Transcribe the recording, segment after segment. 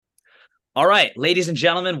All right, ladies and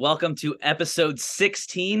gentlemen, welcome to episode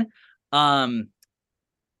 16. Um,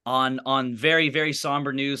 on very, very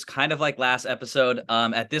somber news, kind of like last episode.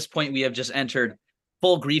 At this point, we have just entered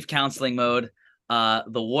full grief counseling mode. The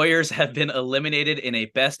Warriors have been eliminated in a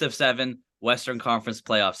best of seven Western Conference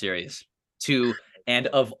playoff series. And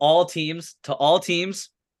of all teams, to all teams,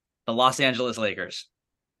 the Los Angeles Lakers.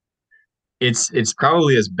 It's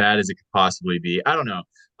probably as bad as it could possibly be. I don't know.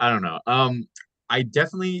 I don't know. I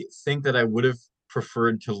definitely think that I would have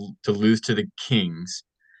preferred to lose to the Kings.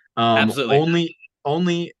 Absolutely. Only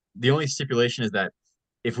the only stipulation is that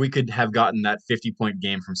if we could have gotten that 50-point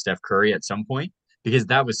game from Steph Curry at some point, because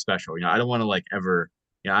that was special. I don't want to like ever,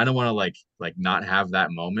 I don't want to like not have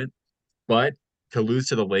that moment. But to lose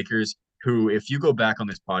to the Lakers, who, if you go back on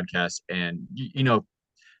this podcast and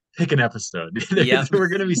pick an episode. Yep. We're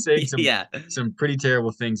going to be saying Yeah. some pretty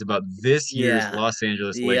terrible things about this year's Yeah. Los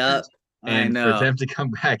Angeles Yep. Lakers, I and for know. them to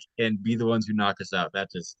come back and be the ones who knock us out,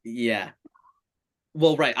 that just Yeah.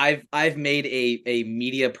 Well, right. I've made a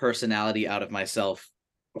media personality out of myself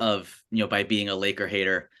by being a Laker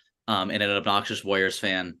hater and an obnoxious Warriors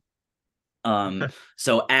fan.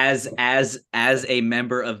 So as a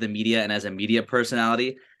member of the media and as a media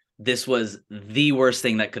personality, this was the worst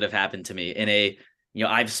thing that could have happened to me.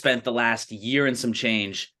 I've spent the last year and some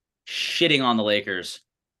change shitting on the Lakers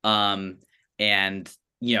and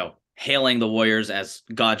hailing the Warriors as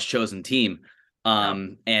God's chosen team. yeah.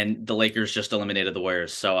 And the Lakers just eliminated the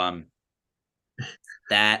Warriors. So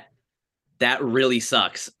that that really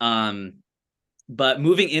sucks. But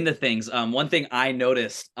moving into things, one thing I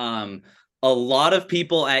noticed, a lot of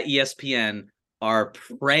people at ESPN are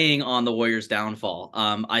preying on the Warriors' downfall.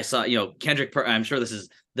 I saw, Kendrick. I'm sure this is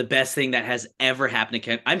the best thing that has ever happened to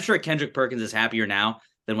Ken. I'm sure Kendrick Perkins is happier now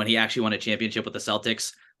than when he actually won a championship with the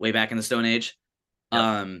Celtics way back in the Stone Age. Yep.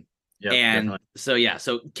 Um, Yep. and Definitely.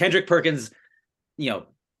 so Kendrick Perkins,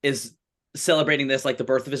 is celebrating this like the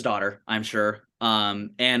birth of his daughter, I'm sure.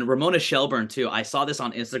 And Ramona Shelburne too. I saw this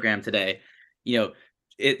on Instagram today.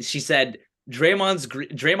 She said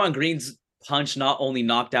Draymond Green's punch not only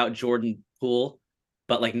knocked out Jordan Poole,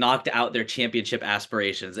 but like knocked out their championship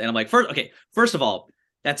aspirations. And I'm like, first of all,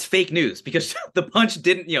 that's fake news because the punch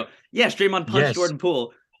didn't, yes, Draymond punched Yes, Jordan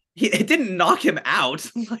Poole. It didn't knock him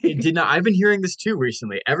out. it did not. I've been hearing this too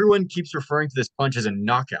recently. Everyone keeps referring to this punch as a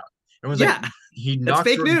knockout. Everyone's like, Yeah, he that's knocked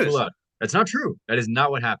fake Jordan Poole news. out. That's not true. That is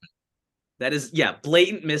not what happened. That is, yeah,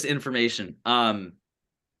 blatant misinformation.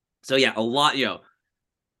 So yeah, a lot,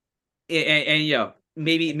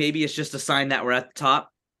 maybe it's just a sign that we're at the top,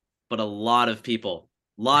 but a lot of people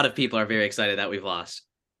are very excited that we've lost.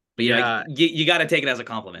 But Yeah, you got to take it as a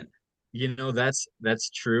compliment. that's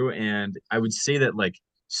true, and I would say that like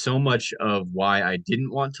so much of why I didn't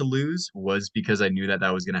want to lose was because I knew that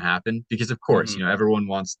that was going to happen. Because of course, Mm-hmm. everyone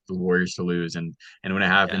wants the Warriors to lose, and when it Yeah,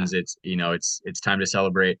 happens, it's time to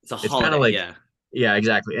celebrate. it's a It's kind of holiday. like, Yeah, yeah,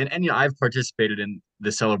 exactly. And I've participated in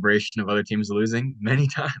the celebration of other teams losing many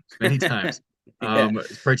times, many times. yeah,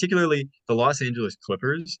 Particularly the Los Angeles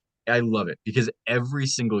Clippers. I love it because every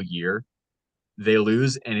single year they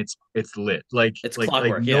lose and it's lit. Like it's like like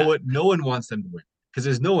clockwork. no Yeah, one no one wants them to win because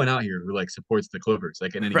there's no one out here who like supports the Clippers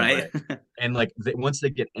like in any right. way. And like once they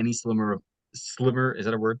get any slimmer, is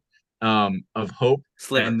that a word? Of hope, and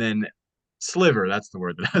Sliver. then sliver, that's the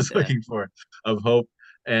word that I was Yeah, looking for, of hope,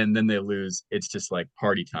 and then they lose, it's just like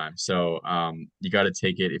party time. So you got to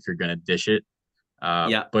take it if you're gonna dish it.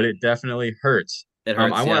 yeah. But it definitely hurts. It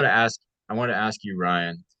Um, hurts. Yeah. I wanted to ask you,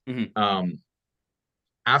 Ryan. Mm-hmm. Um,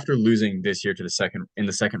 After losing this year to the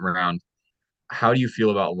second round, how do you feel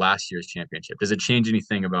about last year's championship? Does it change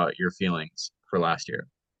anything about your feelings for last year?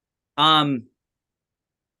 Um,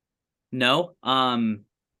 no.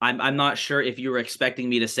 I'm not sure if you were expecting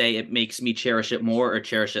me to say it makes me cherish it more or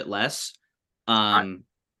cherish it less. I Um,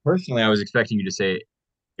 personally, I was expecting you to say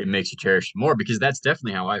it makes you cherish it more because that's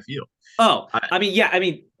definitely how I feel. Oh, I I mean, yeah, I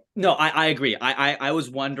mean, no, I agree. I was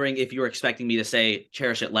wondering if you were expecting me to say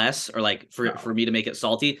cherish it less or like for no, me to make it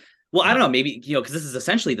salty. Well, I don't no, know, maybe because this is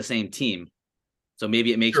essentially the same team, so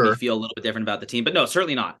maybe it makes me sure, feel a little bit different about the team. But no,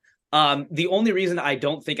 certainly not. The only reason I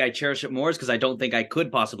don't think I cherish it more is because I don't think I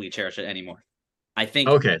could possibly cherish it anymore. I think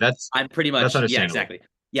okay, I'm pretty that's much, yeah, understandable. exactly.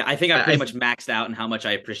 Yeah, I think I'm I, pretty I much maxed out in how much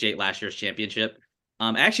I appreciate last year's championship.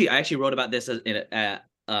 I actually wrote about this a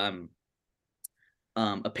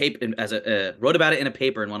paper wrote about it in a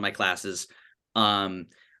paper in one of my classes. Um,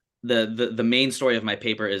 the main story of my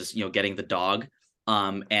paper is getting the dog,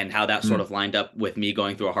 and how that sort mm, of lined up with me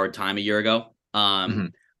going through a hard time a year ago.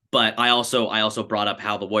 mhm. But I also brought up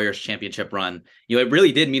how the Warriors championship run, it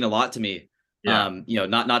really did mean a lot to me. Yeah,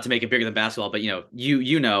 Not to make it bigger than basketball, but and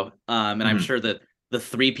I'm mhm. sure that the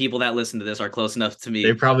three people that listen to this are close enough to They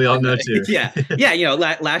me. probably all know too. Yeah, yeah.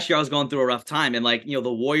 Last year I was going through a rough time, and like the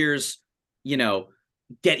Warriors, you know,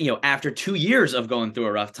 after 2 years of going through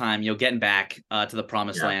a rough time, getting back to the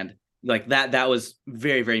promised Yeah. land, like that was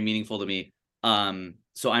very, very meaningful to me.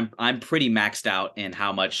 So I'm pretty maxed out in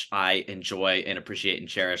how much I enjoy and appreciate and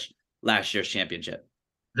cherish last year's championship.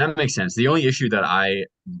 That makes sense. The only issue that I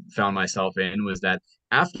found myself in was that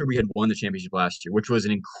after we had won the championship last year, which was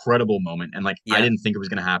an incredible moment, and like I Yeah, didn't think it was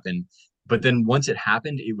going to happen, but then once it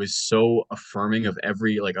happened, it was so affirming of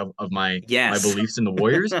every like of my yes. beliefs in the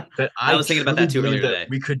Warriors that I I was thinking about truly that too believe earlier that today.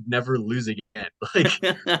 we could never lose again.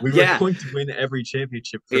 Like we were Yeah, going to win every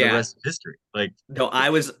championship for the yeah. rest of history. Like No, I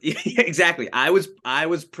was exactly. I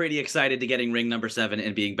was pretty excited to getting ring number 7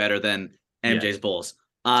 and being better than yeah, MJ's Bulls.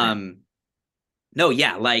 same. No,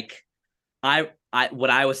 yeah, like I what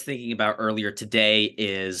I was thinking about earlier today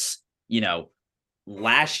is,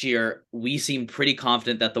 last year we seemed pretty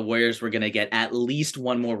confident that the Warriors were going to get at least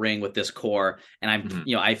one more ring with this core, and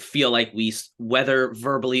Mhm. I feel like whether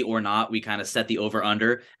verbally or not, we kind of set the over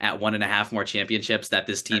under at 1.5 more championships that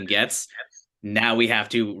this team gets. Now we have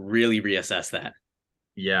to really reassess that.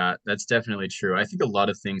 Yeah, that's definitely true. I think a lot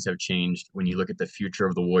of things have changed when you look at the future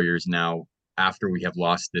of the Warriors now after we have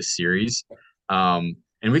lost this series.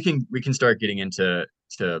 And we can start getting into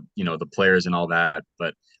the players and all that,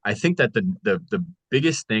 but I think that the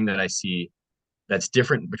biggest thing that I see that's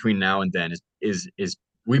different between now and then is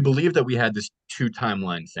we believe that we had this two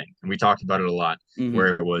timeline thing, and we talked about it a lot, Hmm.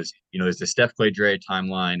 where it was, there's the Steph Clay Dre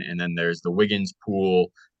timeline, and then there's the Wiggins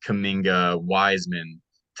Poole, Kaminga, Wiseman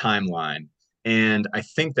timeline. And I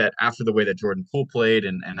think that after the way that Jordan Poole played,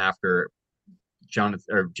 and after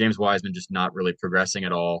Jonathan or James Wiseman just not really progressing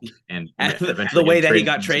at all, and The eventually way getting that he traded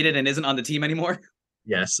got from the team. traded and isn't on the team anymore.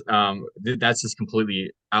 Yes, that's just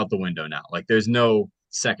completely out the window now. Like there's no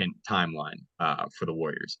second timeline for the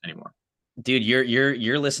Warriors anymore. Dude,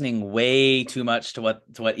 you're listening way too much to what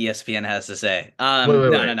ESPN has to say. Wait, wait, No,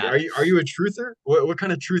 wait. no, no. Are you a truther? What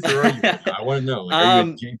kind of truther are you right now? I want to know. Like, are you a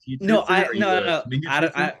um, JT no, truther? I Are you no, no, a no. Kaminga I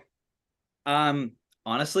don't. truther?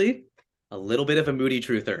 Honestly, a little bit of a Moody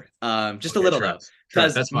truther. Just a Okay, little though, trust.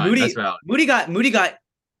 because That's fine. That's valid.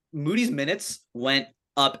 Moody's minutes went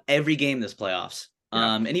up every game this playoffs.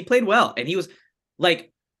 Yeah. And he played well, and he was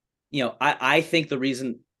like, I think the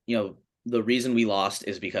reason we lost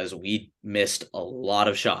is because we missed a lot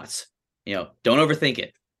of shots. Don't overthink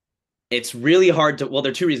it. It's really hard to, well,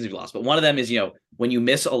 there are two reasons we lost, but one of them is, when you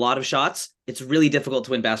miss a lot of shots, it's really difficult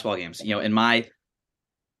to win basketball games. In my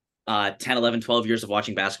 10, 11, 12 years of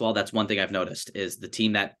watching basketball, that's one thing I've noticed is the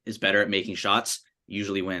team that is better at making shots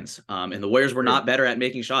usually wins. And the Warriors were True. not better at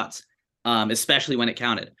making shots, especially when it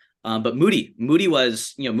counted. But Moody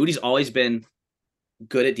was, Moody's always been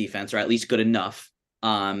good at defense, or at least good enough.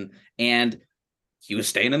 And he was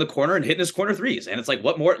staying in the corner and hitting his corner threes. And it's like,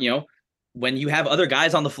 what more, when you have other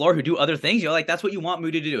guys on the floor who do other things, like, that's what you want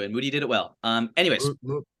Moody to do. And Moody did it well. Anyways.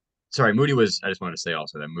 Sorry, Moody was. I just wanted to say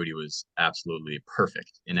also that Moody was absolutely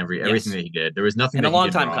perfect in everything Yes. that he did. There was nothing And a that he long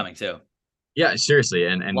did time wrong. coming too. Yeah, seriously,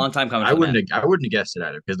 and Long time coming I for the wouldn't man. have, I wouldn't have guessed it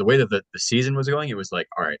either because the way that the season was going, it was like,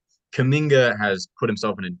 all right, Kaminga has put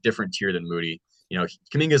himself in a different tier than Moody.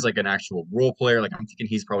 Kaminga is like an actual role player. Like I'm thinking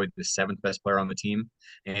he's probably the seventh best player on the team,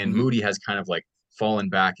 and Mm-hmm. Moody has kind of like fallen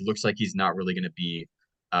back. It looks like he's not really going to be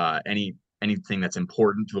anything that's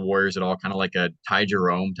important to the Warriors at all. Kind of like a Ty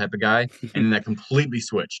Jerome type of guy, and then that completely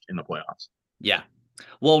switched in the playoffs. Yeah.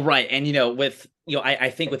 Well, right. And, with, I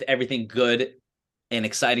think with everything good and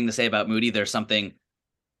exciting to say about Moody, there's something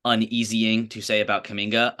uneasying to say about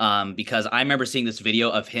Kaminga. Because I remember seeing this video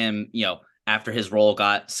of him, after his role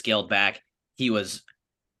got scaled back,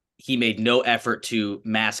 he made no effort to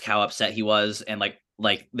mask how upset he was. And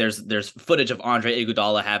like there's footage of Andre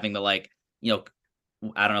Iguodala having to, like,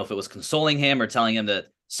 I don't know if it was consoling him or telling him to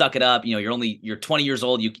suck it up. You're 20 years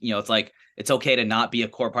old. It's like, it's okay to not be a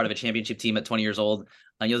core part of a championship team at 20 years old.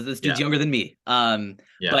 This dude's Yeah, younger than me. yeah.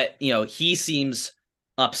 But he seems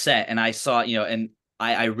upset, and I saw, and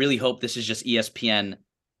I really hope this is just ESPN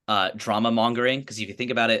drama mongering, because if you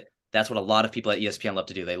think about it, that's what a lot of people at ESPN love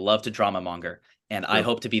to do. They love to drama monger, and I True.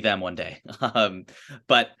 hope to be them one day.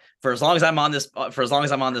 But for as long as I'm on this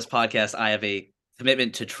podcast, I have a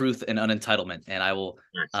commitment to truth and unentitlement, and I will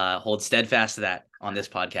Nice. hold steadfast to that on this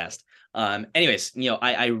podcast. Anyways,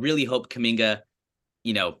 I really hope Kaminga,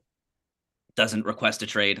 you know, doesn't request a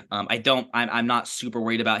trade. I'm not super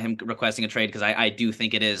worried about him requesting a trade, because I do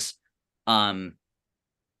think it is um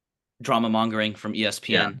drama mongering from Yeah.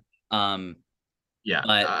 ESPN. Um, Yeah,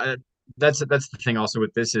 but that's the thing. Also,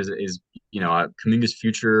 with this is Kaminga's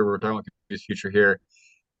future. We're talking about Kaminga's future here.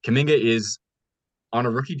 Kaminga is on a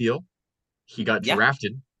rookie deal. he got Yeah.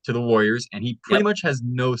 drafted to the Warriors, and he pretty Yep. much has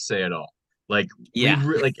no say at all. Like Yeah.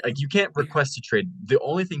 like you can't request a trade. The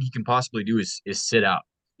only thing he can possibly do is sit out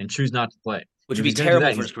and choose not to play. Which And would if be he's going to do terrible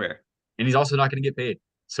that, for his career. he's also not going to get paid.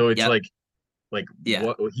 So it's Yep. like Yeah.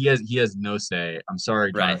 what he has no say. I'm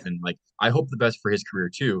sorry, Right. Jonathan. Like I hope the best for his career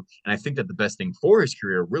too, and I think that the best thing for his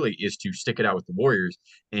career really is to stick it out with the Warriors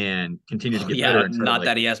and continue to Well, get better yeah. and try to Not like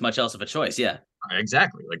that he has much else of a choice. Yeah.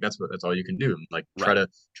 exactly like that's all you can do. Like Right.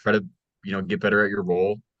 try to get better at your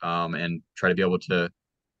role, and try to be able to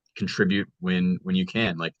contribute when you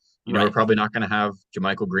can. Like we're Right. probably not going to have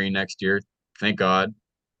JaMychal Green next year, thank God.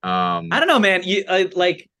 I Um, don't know, man. You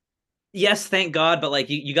like, yes, thank God, but like,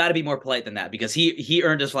 you got to be more polite than that because he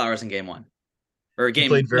earned his flowers in game one or he game.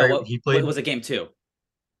 played No, very he what played was it? Game two.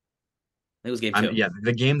 I think it was game two. yeah,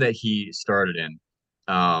 the game that he started in,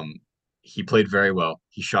 um, he played very well.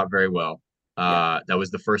 He shot very well. Yeah. That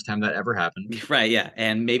was the first time that ever happened, Right. Yeah.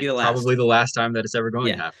 And maybe and the last. probably the last time that it's ever going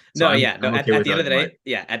to Yeah. happen. So No. Yeah. No. I'm okay At with the end that of the in life. day,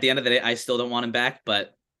 yeah. At the end of the day, I still don't want him back,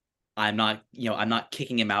 but I'm not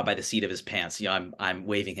kicking him out by the seat of his pants. I'm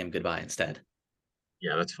waving him goodbye instead.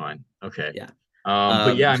 Yeah, that's fine. Okay. Yeah.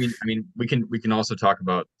 But yeah, Um. we can also talk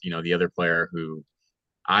about the other player who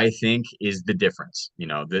I think is the difference.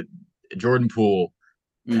 The Jordan Poole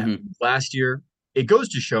mhm. last year, it goes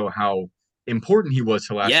to show how important he was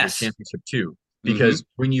to last year's Yes. championship too. Hmm. Because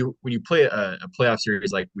when you play a playoff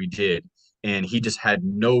series like we did, and he just had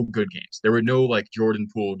no good games. There were no like Jordan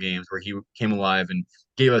Poole games where he came alive and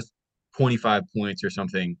gave us 25 points or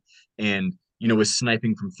something, and was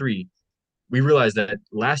sniping from three. We realized that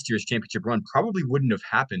last year's championship run probably wouldn't have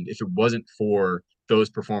happened if it wasn't for those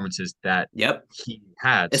performances that Yep. he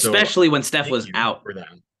had. So Especially when Steph thank was you out. for that.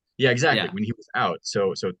 Yeah, exactly. Yeah. When he was out.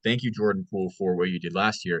 So thank you, Jordan Poole, for what you did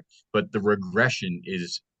last year. But the regression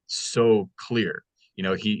is so clear.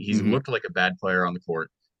 He's Hmm. looked like a bad player on the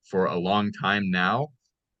court for a long time now,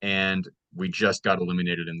 and we just got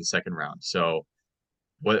eliminated in the second round. So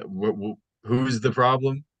who's the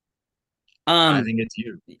problem? I Um. think it's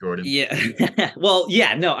you, Jordan. Yeah. Well,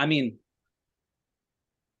 yeah. No. I mean,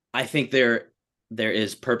 I think there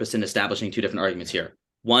is purpose in establishing two different arguments here.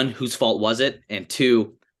 One, whose fault was it? And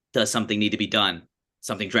two, does something need to be done?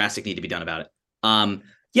 Something drastic need to be done about it.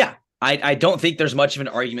 Yeah, I don't think there's much of an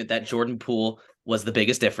argument that Jordan Poole was the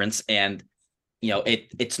biggest difference, and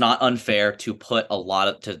it's not unfair to put a lot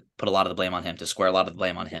of the blame on him, to square a lot of the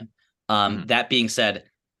blame on him. Mhm. That being said,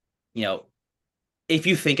 you know, if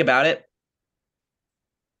you think about it,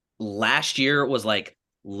 last year was like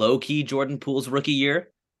low key Jordan Poole's rookie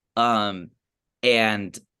year. Um,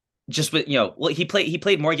 and just with well, he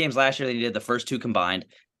played more games last year than he did the first two combined.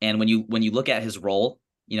 And when you look at his role,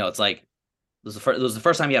 it's like it was the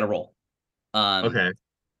first time he had a role, um, Okay.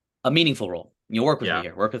 a meaningful role. Work with me Yeah.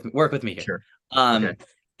 here, work with me here. Sure. Okay. Um,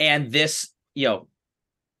 and this,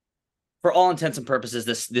 for all intents and purposes,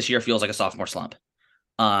 this year feels like a sophomore slump.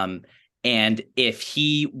 Um, and if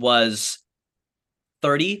he was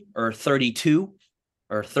 30 or 32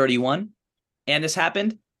 or 31 and this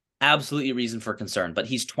happened, absolutely reason for concern. But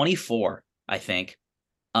he's 24, I think.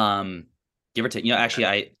 Um, give or take. Actually,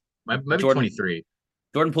 I Might be Jordan 23.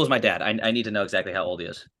 Jordan Poole's my dad. I need to know exactly how old he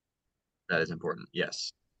is. That is important.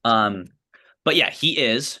 Yes. Um, but yeah,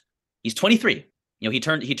 he's 23. He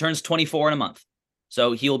turns 24 in a month.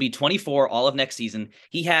 So he'll be 24 all of next season.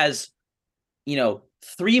 He has,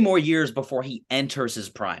 3 more years before he enters his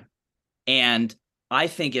prime. And I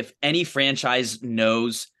think if any franchise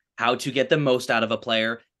knows how to get the most out of a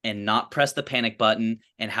player and not press the panic button,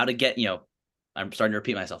 and how to get, I'm starting to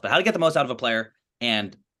repeat myself, but how to get the most out of a player,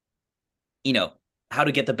 and, you know, how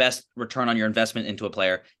to get the best return on your investment into a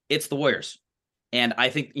player, it's the Warriors. And I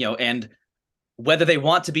think, and whether they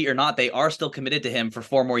want to be or not, they are still committed to him for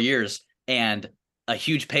 4 more years and a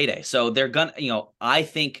huge payday. So they're gonna, I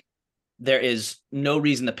think there is no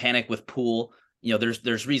reason to panic with Poole.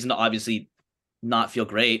 There's reason to obviously not feel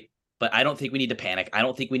great, but I don't think we need to panic. I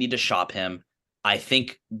don't think we need to shop him. I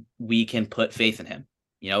think we can put faith in him.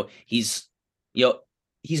 He's you know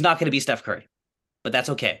he's not going to be Steph Curry, but that's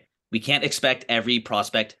okay. We can't expect every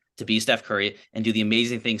prospect to be Steph Curry and do the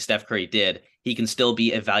amazing things Steph Curry did. He can still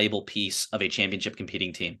be a valuable piece of a championship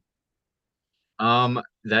competing team.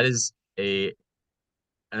 That is a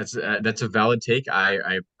that's a valid take.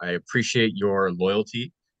 I appreciate your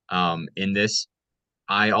loyalty in this.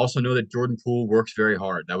 I also know that Jordan Poole works very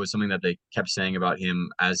hard. That was something that they kept saying about him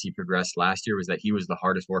as he progressed last year, was that he was the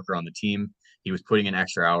hardest worker on the team. He was putting in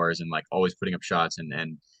extra hours and like always putting up shots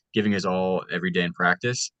and giving his all every day in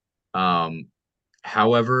practice. Um,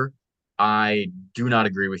 However, I do not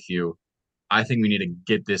agree with you. I think we need to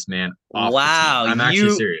get this man off the team. Wow, I'm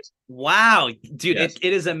actually serious. wow, dude, Yes.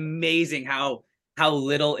 it is amazing how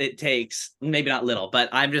little it takes. Maybe not little, but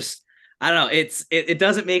I don't know. It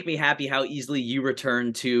doesn't make me happy how easily you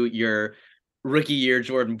return to your rookie year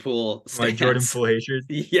Jordan Poole My Jordan stance. Poole hatred.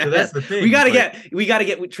 So that's Yes, the thing. It's like we gotta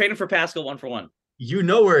get we trade him for Pascal 1-for-1. you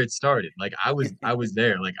know where it started. Like I was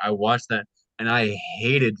there. Like I watched that and I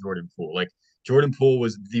hated Jordan Poole. Like Jordan Poole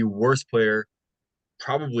was the worst player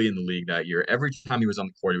probably in the league that year. Every time he was on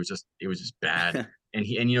the court, it was just bad. And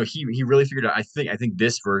he really figured out. I think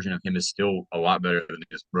this version of him is still a lot better than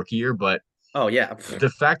his rookie year. But Oh yeah. the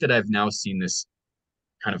fact that I've now seen this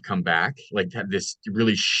kind of come back, like this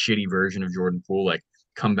really shitty version of Jordan Poole, like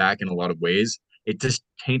come back in a lot of ways, it just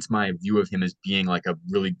taints my view of him as being like a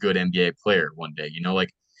really good NBA player one day. Like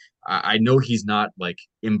I know he's not like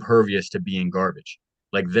impervious to being garbage.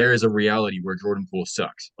 Like there is a reality where Jordan Poole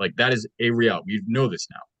sucks. Like that is a reality. We know this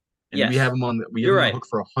now, and Yes, we have you're him on the right. hook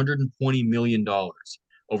for $120 million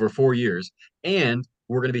over 4 years, and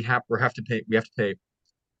we're gonna be we have to pay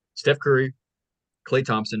Steph Curry, Klay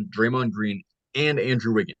Thompson, Draymond Green, and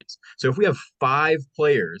Andrew Wiggins. So if we have five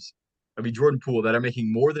players, I mean Jordan Poole, that are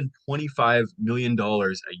making more than $25 million a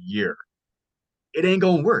year, it ain't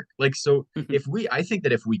gonna work. Like so, I think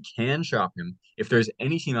that if we can shop him, if there's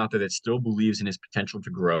any team out there that still believes in his potential to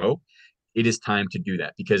grow, it is time to do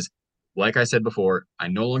that. Because, like I said before, I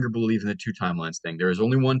no longer believe in the two timelines thing. There is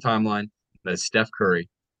only one timeline, that is Steph Curry.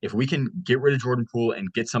 If we can get rid of Jordan Poole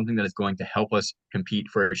and get something that is going to help us compete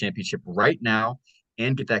for a championship right now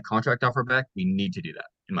and get that contract offer back, we need to do that,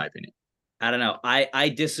 in my opinion. I don't know. I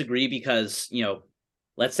disagree because,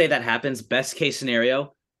 let's say that happens. Best case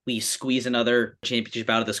scenario, we squeeze another championship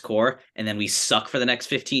out of this core and then we suck for the next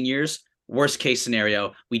 15 years. Worst case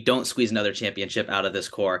scenario, we don't squeeze another championship out of this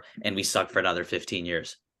core and we suck for another 15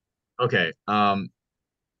 years. Okay.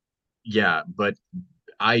 Yeah, but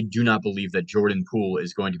I do not believe that Jordan Poole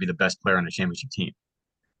is going to be the best player on a championship team.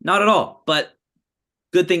 Not at all, but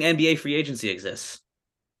good thing NBA free agency exists.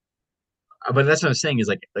 But that's what I'm saying is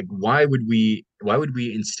like why would we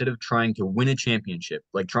instead of trying to win a championship,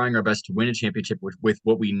 like trying our best to win a championship with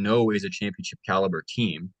what we know is a championship caliber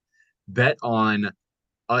team, bet on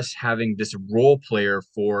us having this role player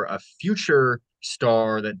for a future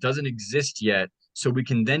star that doesn't exist yet, so we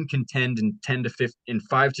can then contend in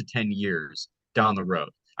 5 to 10 years down the road.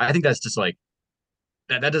 I think that's just like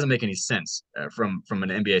that doesn't make any sense from an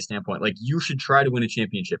NBA standpoint. Like you should try to win a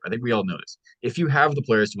championship. I think we all know this. If you have the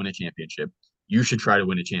players to win a championship, you should try to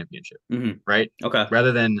win a championship, Mm-hmm. right? Okay.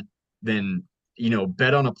 Rather than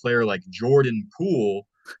bet on a player like Jordan Poole,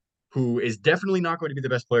 who is definitely not going to be the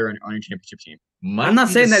best player on your championship team. I'm not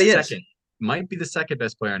saying that he is. Might be the second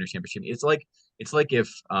best player on your championship. It's like if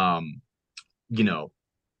you know,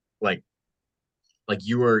 like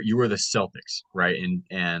you were the Celtics, right?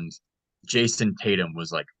 And Jason Tatum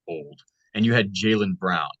was like old, and you had Jaylen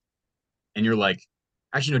Brown, and you're like,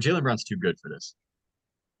 actually, no, Jaylen Brown's too good for this.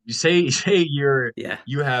 You say Yeah.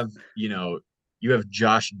 you have you have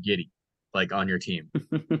Josh Giddey like on your team,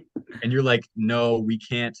 and you're like, no, we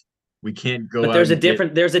can't But go out and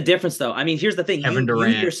get there's a difference though. I mean, here's the thing. Kevin You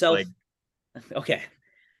Durant. yourself Like okay.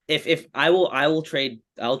 If I'll trade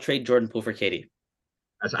Jordan Poole for KD.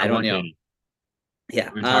 I I don't want know. Katie. Yeah.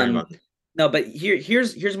 We've been talking about this. No, but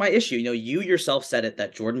here's my issue. You yourself said it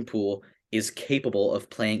that Jordan Poole is capable of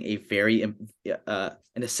playing a very an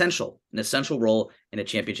essential role in a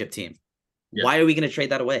championship team. Yes, Why are we going to trade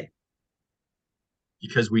that away?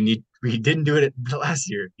 because we didn't do it last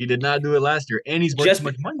year. He did not do it last year, and he's worth too Just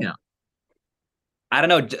much money now. I don't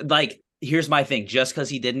know. Like, here's my thing. Just because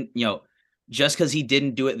he didn't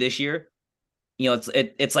do it this year,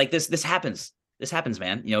 it's like this. This happens. This happens,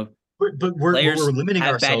 man. But we're Players limiting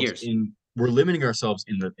have bad ourselves years. in we're limiting ourselves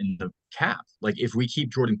in the cap. Like if we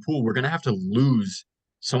keep Jordan Poole, we're gonna have to lose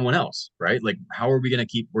someone else, right? Like how are we gonna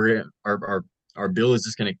keep our bill is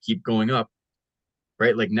just gonna keep going up,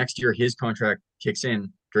 right? Like next year his contract kicks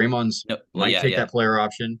in. Draymond's No, well, might yeah, take yeah. that player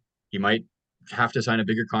option. He might have to sign a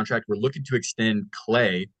bigger contract. We're looking to extend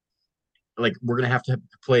Klay. Like we're gonna have to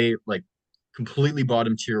play like completely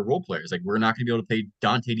bottom tier role players. Like we're not gonna be able to pay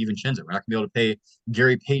Dante DiVincenzo. We're not gonna be able to pay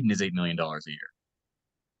Gary Payton his $8 million a year.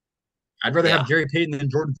 I'd rather have Yeah. Gary Payton than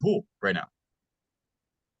Jordan Poole right now.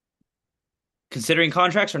 Considering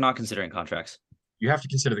contracts or not considering contracts? You have to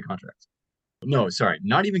consider the contracts. No, sorry,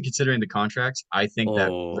 not even considering the contracts. I think that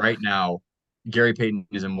Oh, right now, Gary Payton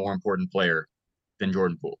is a more important player than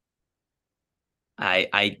Jordan Poole.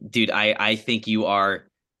 dude, I think you are,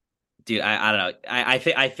 dude. I don't know.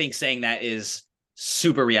 I think saying that is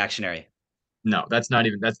super reactionary. No, that's not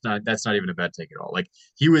even a bad take at all. Like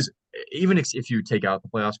he was even if you take out the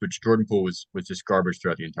playoffs, which Jordan Poole was just garbage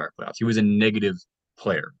throughout the entire playoffs. He was a negative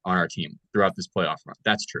player on our team throughout this playoff run.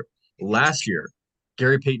 That's true. Last year,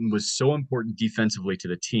 Gary Payton was so important defensively to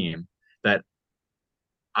the team that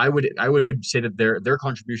I would say that their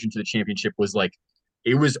contribution to the championship was like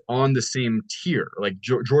it was on the same tier. Like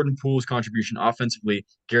Jordan Poole's contribution offensively,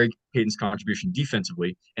 Gary Payton's contribution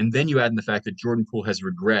defensively, and then you add in the fact that Jordan Poole has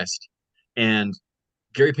regressed, and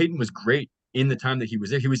Gary Payton was great in the time that he was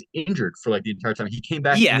there. He was injured for like the entire time. He came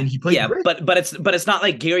back and Yeah, then he played yeah, great. but it's not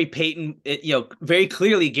like Gary Payton. Very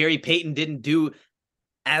clearly Gary Payton didn't do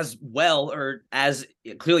as well, or as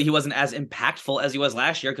clearly he wasn't as impactful as he was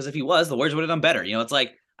last year. Because if he was, the Warriors would have done better. It's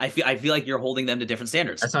like I feel like you're holding them to different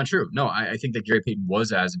standards. That's not true. No, I think that Gary Payton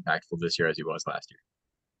was as impactful this year as he was last year.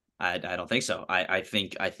 I don't think so. I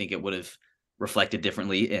think it would have reflected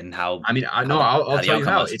differently in how I mean, I how know the I'll how the tell you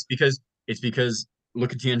outcome how. was. It's because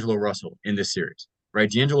look at D'Angelo Russell in this series, right?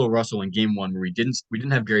 D'Angelo Russell in game one where we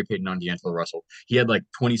didn't have Gary Payton on D'Angelo Russell. He had like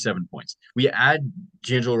 27 points. We add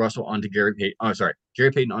D'Angelo Russell onto Gary Payton. Oh, sorry,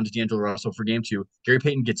 Gary Payton onto D'Angelo Russell for game two. Gary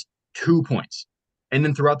Payton gets 2 points. And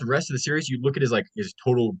then throughout the rest of the series, you look at his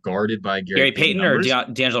total guarded by Gary Gary Payton Payton or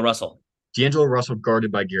numbers. D'Angelo Russell? D'Angelo Russell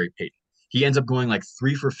guarded by Gary Payton. He ends up going like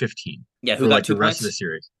 3 for 15 Yeah, who for got like two the rest of the points?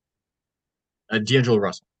 series. D'Angelo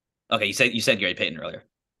Russell. Okay, you said Gary Payton earlier.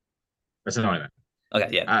 That's not what I meant. Okay,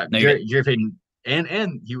 yeah, no, you're good. Gary Payton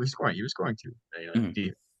and he was scoring. He was scoring too.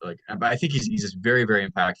 Mhm. But I think he's just very very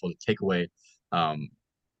impactful to take away,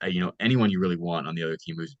 anyone you really want on the other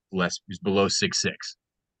team who's below 6'6".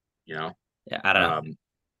 You know, Yeah, I don't know. um,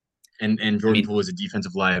 and I Jordan mean, Poole is a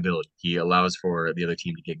defensive liability. He allows for the other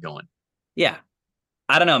team to get going. yeah,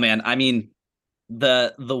 I don't know, man. I mean,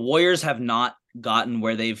 the Warriors have not gotten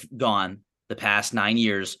where they've gone the past 9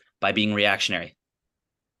 years by being reactionary.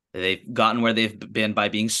 They've gotten where they've been by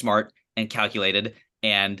being smart and calculated,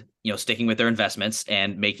 and sticking with their investments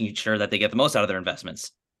and making sure that they get the most out of their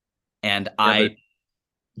investments. And Yeah, but I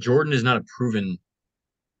Jordan is not a proven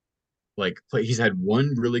like play. He's had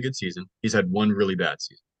one really good season. He's had one really bad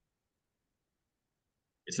season.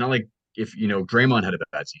 It's not like if Draymond had a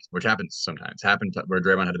bad season, which happens sometimes. Happened where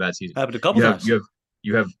Draymond had a bad season. happened a couple You have times.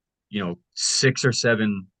 you have you have 6 or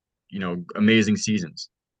 7 amazing seasons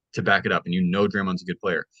to back it up, and Draymond's a good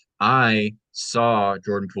player. I saw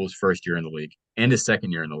Jordan Poole's first year in the league and his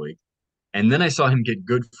second year in the league, and then I saw him get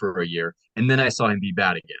good for a year, and then I saw him be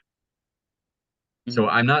bad again. Mm-hmm. So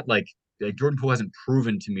I'm not like Jordan Poole hasn't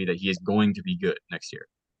proven to me that he is going to be good next year.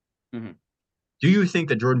 Mm-hmm. Do you think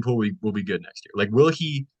that Jordan Poole will be good next year? Like, will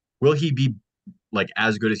he be like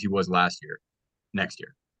as good as he was last year next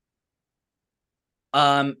year?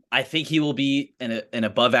 I think he will be an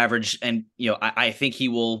above average, and I think he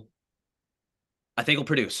will. I think he'll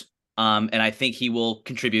produce. And I think he will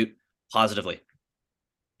contribute positively.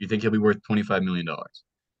 You think he'll be worth $25 million?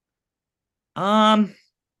 Um,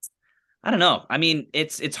 I don't know. I mean,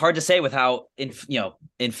 it's hard to say with how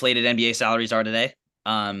inflated NBA salaries are today.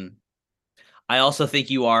 I also think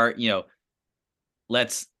you are.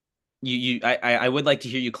 Let's I would like to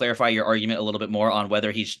hear you clarify your argument a little bit more on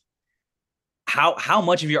whether he's how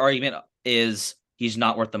much of your argument is he's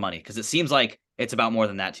not worth the money, because it seems like it's about more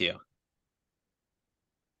than that to you.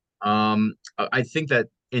 I think that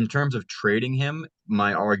in terms of trading him,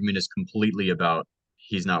 my argument is completely about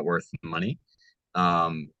he's not worth the money.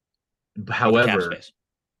 Um, Or the cap however, space.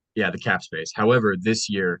 yeah, the cap space. However, this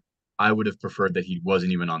year I would have preferred that he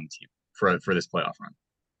wasn't even on the team for this playoff run.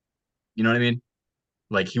 You know what I mean?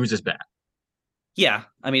 Like he was just bad. Yeah,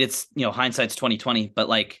 I mean it's hindsight's 2020, but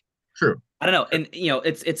like True. I don't know, True. and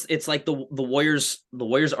it's like the Warriors. The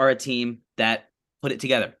Warriors are a team that put it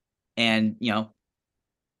together, and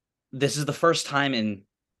this is the first time in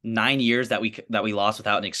 9 years that we lost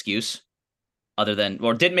without an excuse, other than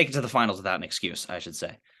or didn't make it to the finals without an excuse, I should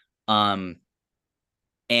say. Um,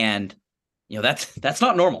 and that's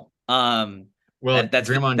not normal. Well, That that's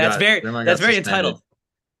Draymond that's got very Draymond got that's very suspended. entitled.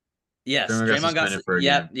 Yes, Draymond got Draymond got suspended for a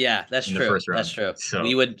yeah, game yeah, that's in the true. first That's round. true.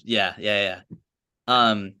 We So would yeah.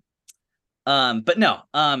 Um but no.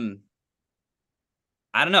 I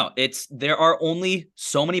don't know. There are only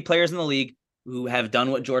so many players in the league who have done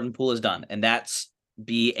what Jordan Poole has done, and that's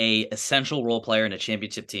be a essential role player in a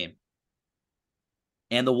championship team.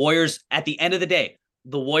 And the Warriors, at the end of the day,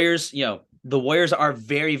 the Warriors are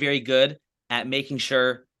very, very good at making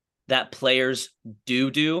sure that players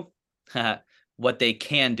do what they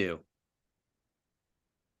can do.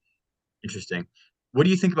 interesting. What do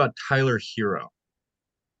you think about Tyler Hero?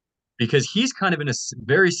 Because he's kind of in a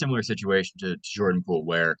very similar situation to Jordan Poole,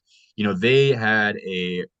 where they had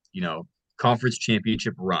a conference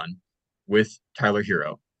championship run with Tyler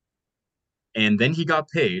Hero, and then he got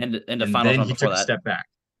paid, and the and finals then run he before took a that. step back.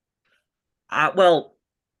 Well,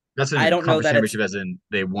 That's what I I mean. don't know Conference that it's championship, as in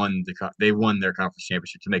they won their conference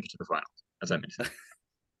championship to make it to the finals. That's what I mean.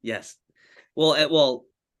 yes. Well,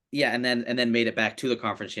 yeah, and then made it back to the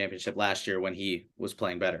conference championship last year when he was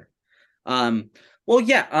playing better. Um, well,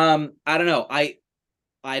 yeah. I don't know.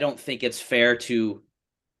 I don't think it's fair to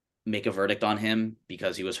make a verdict on him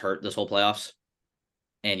because he was hurt this whole playoffs.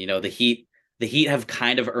 And the Heat have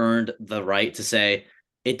kind of earned the right to say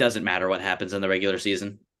it doesn't matter what happens in the regular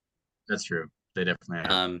season. That's true. They definitely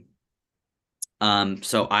have. Um,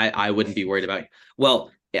 so I wouldn't be worried about.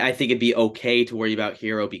 Well, I think it'd be okay to worry about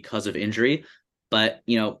Hero because of injury, but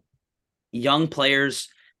young players,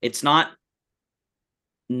 it's not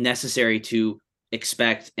necessary to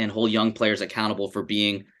expect and hold young players accountable for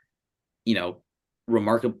being, you know,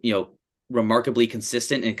 remarkable, remarkably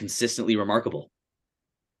consistent and consistently remarkable.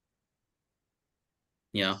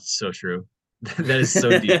 You know, So true. That is so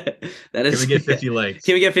deep. that Can we is. get Yeah. 50 likes?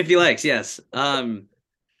 Can we get 50 likes? Yes.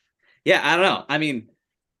 Yeah, I don't know. I mean,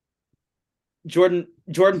 Jordan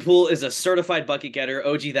Poole is a certified bucket getter.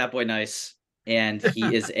 OG that boy nice, and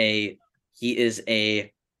he is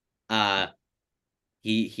a uh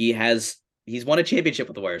he's won a championship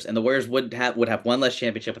with the Warriors, and the Warriors would have one less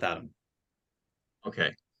championship without him.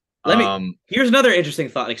 Okay. Let me Um, Here's another interesting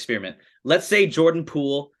thought experiment. Let's say Jordan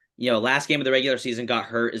Poole, last game of the regular season got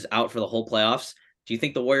hurt, is out for the whole playoffs. Do you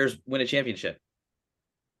think the Warriors win a championship?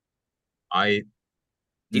 I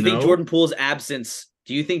Do you think no. Jordan Poole's absence?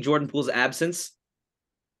 Do you think Jordan Poole's absence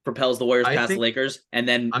propels the Warriors I past the think Lakers and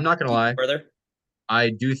then I'm not gonna even lie. further? I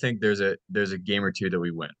do think there's a game or two that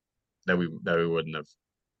we win that we wouldn't have.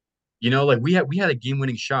 Like we had a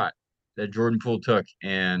game-winning shot that Jordan Poole took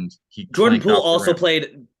and he Jordan clanked Poole off the also rim.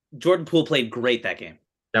 played. Jordan Poole played great that game.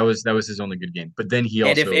 That was his only good game. But then he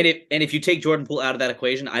And if and also if and if you take Jordan Poole out of that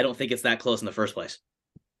equation, I don't think it's that close in the first place.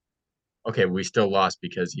 okay, we still lost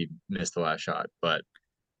because he missed the last shot. But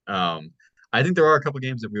um I think there are a couple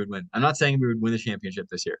games that we would win. I'm not saying we would win the championship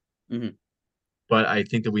this year, Hmm. but I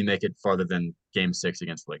think that we make it farther than game 6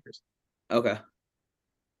 against the Lakers. Okay.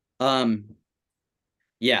 Um.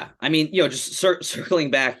 Yeah. I mean, just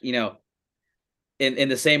circling back, in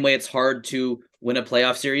the same way, it's hard to win a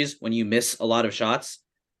playoff series when you miss a lot of shots.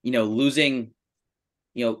 Losing.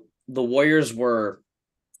 The Warriors were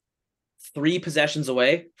 3 possessions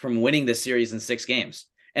away from winning this series in 6 games,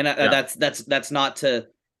 and Yeah. that's not to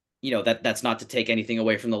that's not to take anything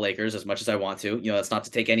away from the Lakers as much as I want to. That's not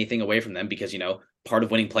to take anything away from them because part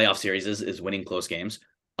of winning playoff series is winning close games.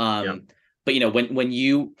 Yeah. But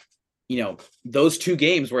when those 2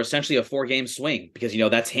 games were essentially a 4-game swing because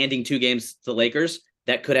that's handing 2 games to the Lakers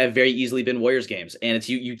that could have very easily been Warriors games, and it's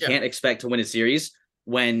you Yeah. can't expect to win a series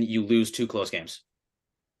when you lose 2 close games.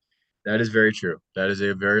 That is very true. That is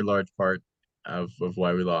a very large part of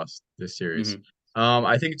why we lost this series. Mm-hmm.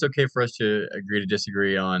 I think it's okay for us to agree to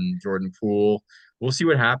disagree on Jordan Poole. We'll see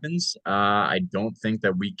what happens. I don't think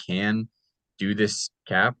that we can do this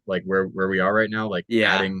cap like where we are right now, like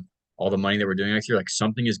Yeah, adding all the money that we're doing next year. Like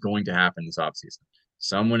something is going to happen this offseason.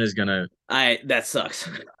 Someone is gonna, I that sucks.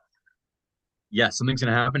 yeah, something's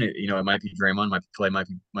gonna happen. It might be Draymond, might be Clay,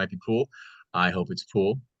 might be Poole. I hope it's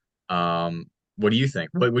Poole. What do you think?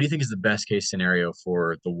 What do you think is the best case scenario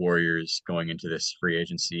for the Warriors going into this free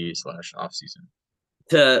agency slash offseason?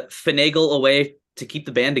 To finagle a way to keep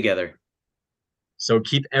the band together. So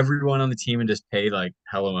keep everyone on the team and just pay like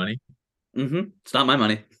hella money. It's not my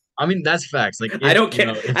money. I mean, that's facts. Like I if don't you care.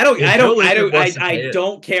 know if I don't. if I Joe don't. I Lacob don't. wants I, to I pay it,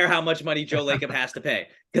 don't care how much money Joe Lacob has to pay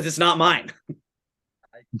because it's not mine.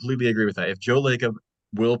 I completely agree with that. If Joe Lacob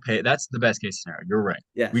will pay, that's the best case scenario. You're right.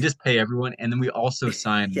 We Yes. just pay everyone, and then we also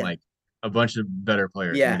sign Yeah. like a bunch of better players,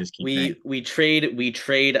 and we Yeah. just keep paying. We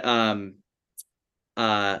trade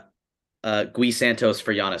uh Gui Santos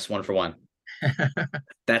for Giannis 1-for-1.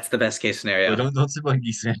 That's the best case But scenario. don't sleep on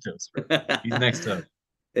Guy Santos, bro. He's next up.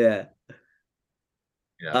 Yeah.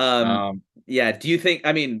 Yeah. Um. Yeah. Do you think?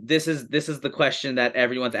 I mean, this is the question that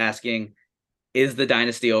everyone's asking: is the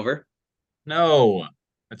dynasty over? No,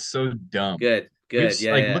 that's so dumb. Good. We've Good.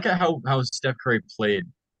 Yeah. like Yeah. look at how Steph Curry played.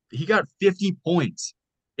 He got 50 points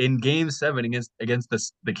in game 7 against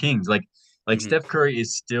the Kings. Like Hmm. Steph Curry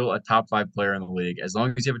is still a top 5 player in the league. As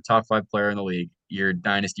long as you have a top 5 player in the league, your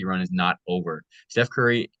dynasty run is not over. Steph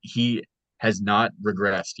Curry, he has not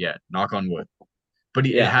regressed yet, knock on wood. But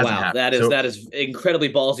it Yeah. hasn't Wow. happened. That is So that is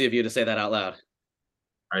incredibly ballsy of you to say that out loud.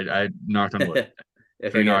 I knocked on wood. Okay.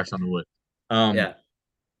 3 knocks Good. on the wood. Um, Yeah.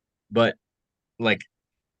 but like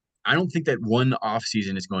I don't think that one off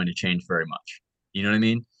season is going to change very much. You know what I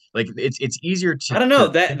mean? Like it's easier I to don't know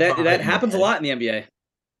to that think that about it that in your happens a head. lot in the NBA.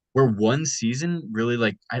 where one season really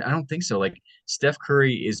like I don't think so. Like Steph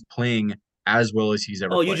Curry is playing as well as he's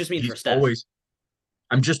ever Oh, you played. just mean for He's Steph. always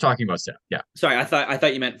I'm just talking about Steph. Yeah. Sorry, I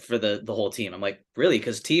thought you meant for the whole team. I'm like, really?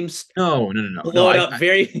 Because teams No, no, no, no. No, blow it up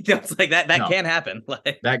very it's like that no. can happen.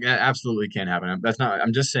 Like That absolutely can't happen. That's not.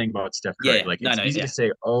 I'm just saying about Steph yeah, Curry. yeah. Like No, it's no, easy to yeah.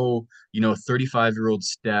 say, oh, 35-year-old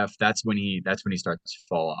Steph. That's when he starts to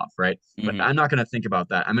fall off, right? But Hmm. I'm not going to think about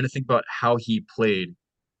that. I'm going to think about how he played,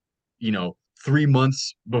 3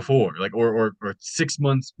 months before, like or 6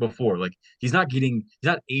 months before. Like he's not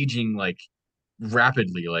aging like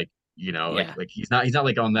rapidly, like Yeah. he's not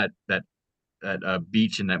like on that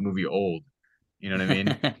beach in that movie Old. You know what I mean?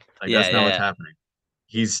 Yeah, Like yeah, that's not what's yeah. happening.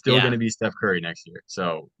 He's still going Yeah. to be Steph Curry next year.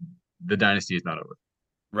 So the dynasty is not over.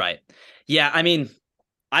 Right. Yeah, I mean,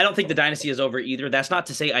 I don't think the dynasty is over either. That's not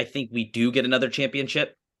to say I think we do get another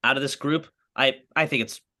championship out of this group. I think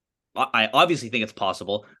I obviously think it's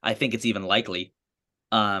possible. I think it's even likely.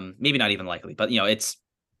 Maybe not even likely, but it's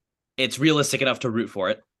realistic enough to root for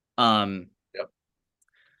it. Um, Yep.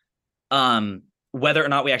 um, whether or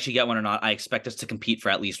not we actually get one or not, I expect us to compete for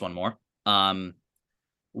at least one more.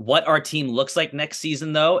 What our team looks like next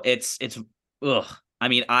season, though, it's ugh. I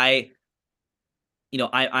mean, I'm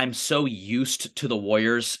so used to the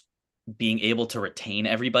Warriors being able to retain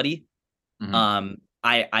everybody. Hmm.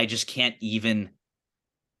 I just can't even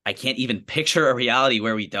picture a reality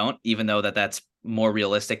where we don't, even though that's more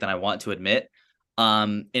realistic than I want to admit.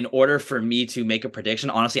 In order for me to make a prediction,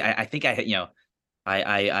 honestly, I think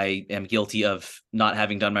I am guilty of not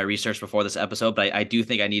having done my research before this episode, but I do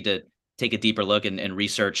think I need to take a deeper look and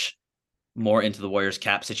research more into the Warriors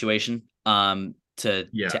cap situation. Yeah, To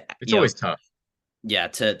it's always tough yeah,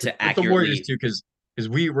 to with the Warriors accurately too, because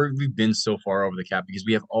we've been so far over the cap because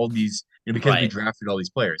we have all these, because we right, drafted all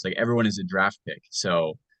these players. Like everyone is a draft pick,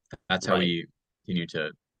 so that's how right, we continue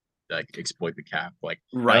to like exploit the cap. Like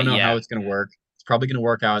I don't right, know how yeah. it's gonna work. It's probably gonna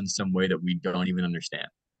work out in some way that we don't even understand.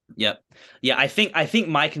 Yep. Yeah, I think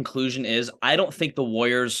my conclusion is I don't think the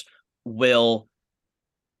Warriors will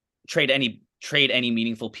trade any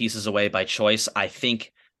meaningful pieces away by choice. I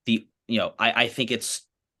think I think it's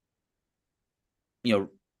you know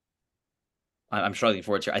I'm struggling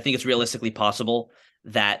for words here. I think it's realistically possible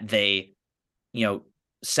that they you know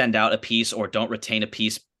send out a piece or don't retain a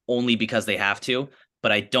piece only because they have to,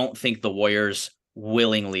 but I don't think the Warriors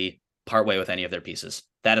willingly part way with any of their pieces.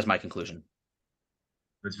 That is my conclusion.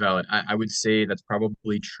 That's valid. I would say that's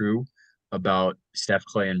probably true about Steph,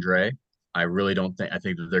 Clay, and Dre. I really don't think I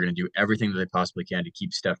think that they're going to do everything that they possibly can to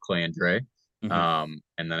keep Steph, Clay, and Dre. Mhm.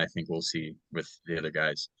 And then I think we'll see with the other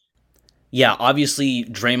guys. Yeah, obviously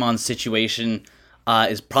Draymond's situation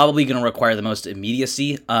is probably going to require the most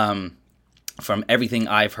immediacy. From everything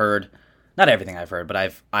I've heard, not everything I've heard, but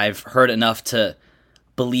I've heard enough to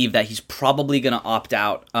believe that he's probably going to opt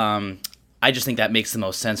out. I just think that makes the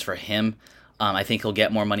most sense for him. I think he'll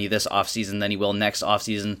get more money this offseason than he will next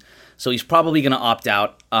offseason. So he's probably going to opt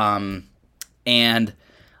out. And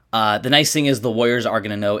the nice thing is the Warriors are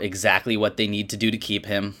going to know exactly what they need to do to keep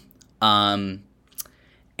him. Um,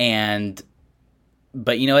 and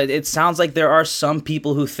but it sounds like there are some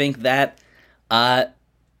people who think that uh,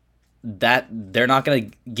 that they're not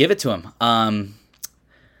going to give it to him,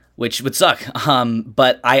 which would suck.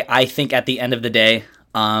 But I think at the end of the day,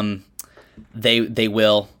 they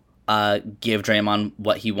will give Draymond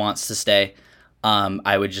what he wants to stay.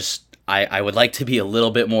 I would like to be a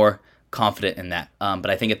little bit more confident in that. But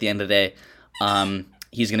I think at the end of the day,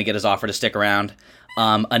 he's going to get his offer to stick around.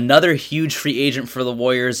 Another huge free agent for the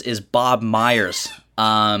Warriors is Bob Myers.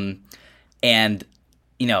 And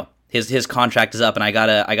his contract is up, and I got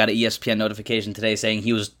a ESPN notification today saying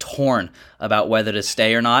he was torn about whether to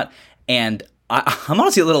stay or not. And I'm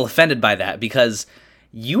honestly a little offended by that because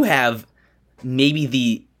you have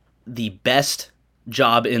maybe the best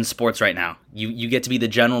job in sports right now. You get to be the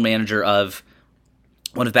general manager of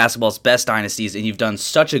one of basketball's best dynasties, and you've done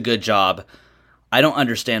such a good job. I don't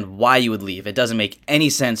understand why you would leave. It doesn't make any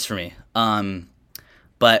sense for me.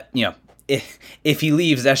 But if he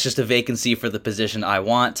leaves, that's just a vacancy for the position I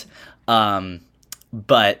want.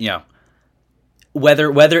 But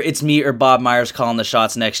whether it's me or Bob Myers calling the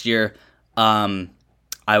shots next year, I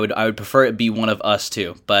would prefer it be one of us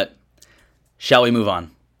two. But shall we move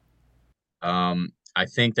on? I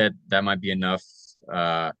think that might be enough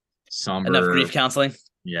Enough somber. grief counseling.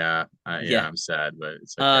 Yeah, yeah, Yeah. I'm sad, but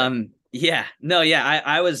it's okay. Yeah. No. Yeah.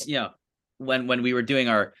 I was when we were doing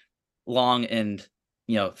our long and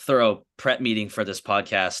thorough prep meeting for this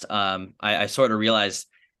podcast, I sort of realized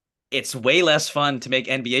it's way less fun to make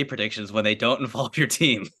NBA predictions when they don't involve your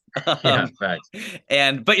team. Yeah, um, facts.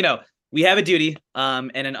 but we have a duty,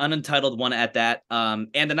 and an unentitled one at that. And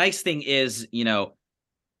the nice thing is,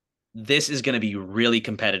 this is going to be really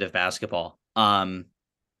competitive basketball. With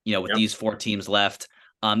Yep. these four teams left.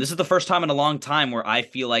 This is the first time in a long time where I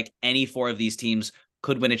feel like any four of these teams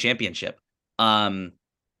could win a championship. Um,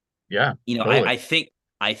 Yeah, you know, I, totally. I think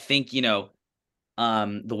I think,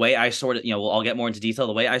 the way I sort of, I'll get more into detail.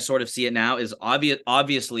 The way I sort of see it now is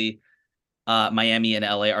obviously, Miami and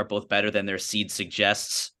LA are both better than their seed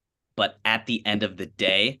suggests, but at the end of the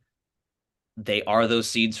day, they are those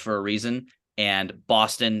seeds for a reason. And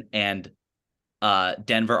Boston and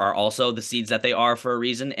Denver are also the seeds that they are for a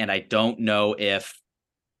reason. And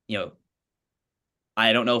you know,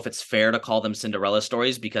 I don't know if it's fair to call them Cinderella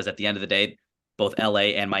stories because at the end of the day, both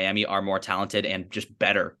LA and Miami are more talented and just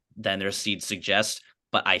better than their seeds suggest.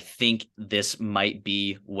 But I think this might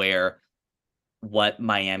be where what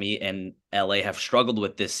Miami and LA have struggled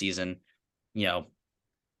with this season. You know,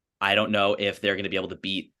 I don't know if they're going to be able to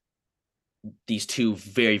beat these two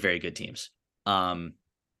very, very good teams. Um,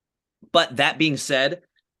 but that being said,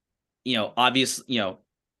 obviously,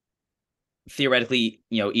 theoretically,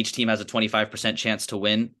 each team has a 25% chance to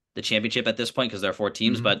win the championship at this point because there are four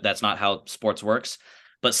teams, Hmm. but that's not how sports works.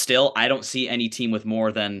 But still, I don't see any team with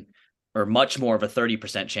more than or much more of a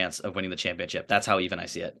 30% chance of winning the championship. That's how even I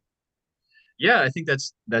see it. Yeah, I think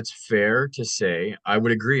that's fair to say. I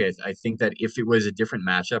would agree. I think that if it was a different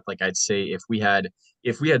matchup, like I'd say if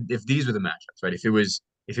these were the matchups, right? If it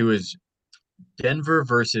was Denver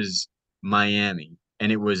versus Miami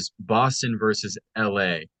and it was Boston versus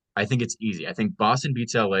LA, I think it's easy. I think Boston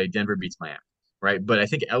beats LA, Denver beats Miami, right? But I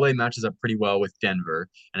think LA matches up pretty well with Denver,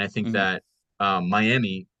 and I think Mm-hmm. that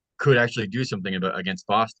Miami could actually do something against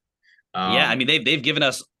Boston. Yeah, I Um, mean they've given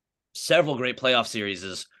us several great playoff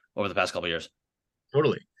series over the past couple years.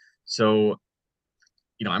 totally. So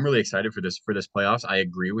I'm really excited for this playoffs. I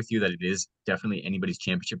agree with you that it is definitely anybody's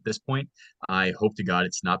championship at this point. I hope to God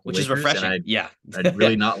it's not the Which is Lakers, and refreshing. I'd Yeah. I'd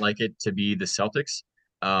really not like it to be the Celtics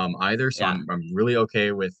either. So Yeah, I'm really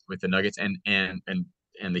okay with the Nuggets and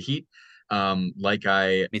the Heat. Like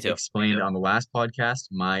I me too. explained on the last podcast,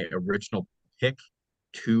 my original pick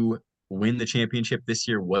to win the championship this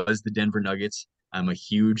year was the Denver Nuggets. I'm a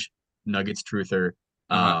huge Nuggets truther,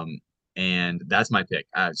 Uh-huh. um, and that's my pick.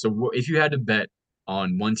 So if you had to bet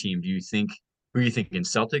on one team, do you think who are you thinking,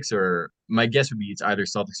 Celtics or my guess would be it's either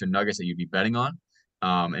Celtics or Nuggets that you'd be betting on?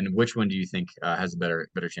 And which one do you think has a better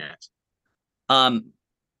chance? Um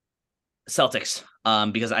Celtics,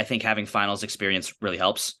 because I think having finals experience really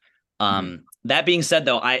helps. Mhm. That being said,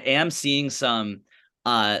 though, I am seeing some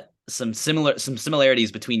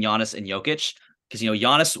similarities between Giannis and Jokic because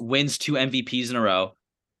Giannis wins two MVPs in a row.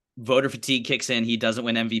 Voter fatigue kicks in. He doesn't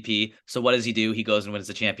win MVP. So what does he do? He goes and wins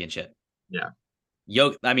the championship. Yeah,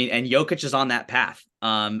 And Jokic is on that path.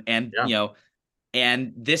 yeah,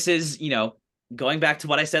 And this is going back to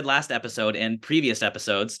what I said last episode and previous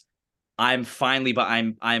episodes. I'm finally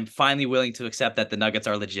willing to accept that the Nuggets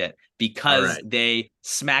are legit all because right, they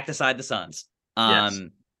smacked aside the Suns. yes,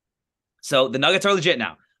 So the Nuggets are legit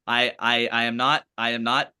now. I am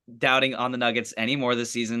not doubting on the Nuggets anymore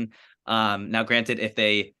this season. Now granted, if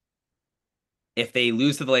they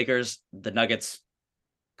lose to the Lakers, the Nuggets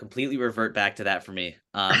completely revert back to that for me.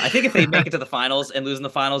 I think if they make it to the finals and lose in the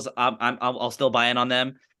finals, I'll still buy in on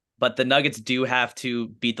them. But the Nuggets do have to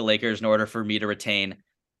beat the Lakers in order for me to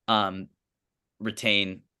um,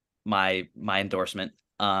 retain my endorsement.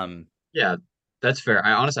 yeah, that's fair.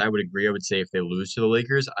 I would agree. I would say if they lose to the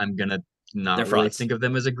Lakers, I'm gonna They're not really frauds. think of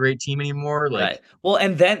them as a great team anymore. Like, Right. Well,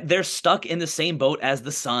 and then they're stuck in the same boat as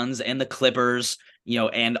the Suns and the Clippers,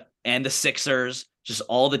 and the Sixers, just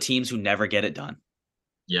all the teams who never get it done.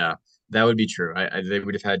 yeah, that would be true. They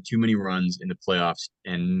would have had too many runs in the playoffs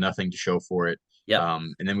and nothing to show for it. Yep.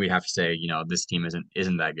 And then we'd have to say, this team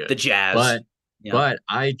isn't that good. The Jazz. But Yep. but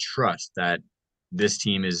I trust that this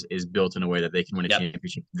team is built in a way that they can win a Yep.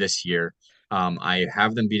 championship this year. I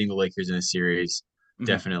have them beating the Lakers in a series, Hmm.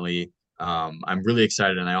 definitely. I'm really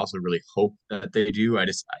excited, and I also really hope that they do. I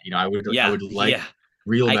just, I Yeah. would like Yeah.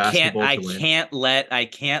 real I can't basketball I to win.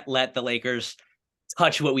 can't let the Lakers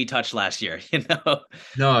touch what we touched last year, you know?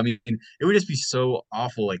 No, I mean it would just be so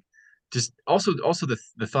awful. Like just also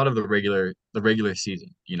the thought of the regular season,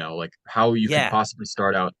 like how you could Yeah. possibly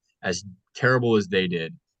start out as terrible as they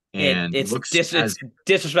did It and it's looks dis as it's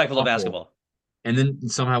disrespectful to awful basketball. and then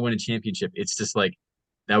somehow win a championship. It's just like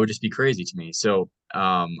that would just be crazy to me. So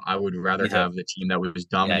I would rather Me too. have the team that was Yeah, it would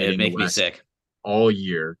dominating the make me West sick. all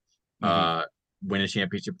year Hmm. win a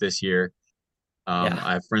championship this year. Yeah.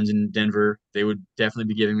 I have friends in Denver. They would definitely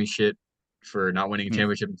be giving me shit for not winning a Hmm.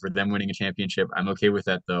 championship and for them winning a championship. I'm okay with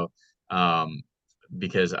that though. Um,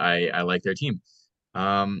 because I like their team.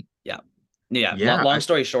 Um, Yeah. Yeah. yeah, Long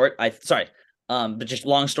story short, but just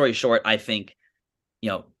long story short, I think, you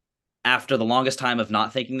know, after the longest time of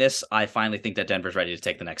not thinking this, I finally think that Denver's ready to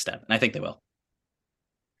take the next step, and I think they will.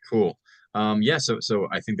 cool. Yeah, so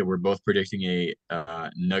I think that we're both predicting a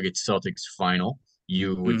Nuggets Celtics final.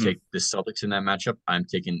 You would Hmm. take the Celtics in that matchup. I'm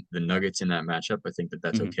taking the Nuggets in that matchup. I think that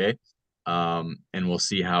that's Hmm. okay. And we'll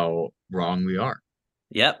see how wrong we are.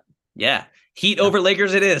 Yep. Yeah. Heat Yeah. over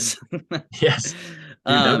Lakers it is. Yes.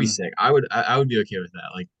 Dude, that'd be um, sick. I would be okay with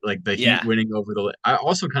that. Like the Heat yeah. winning over the. I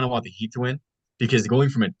also kind of want the Heat to win because going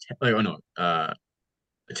from like oh no a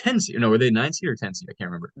 10 seed, no, were they 9 seed or 10 seed? I can't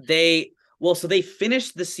remember. So they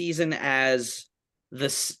finished the season as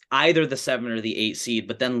either the 7 or the 8 seed,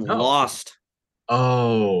 but then No. lost. They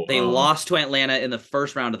Okay. lost to Atlanta in the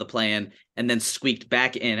first round of the play-in and then squeaked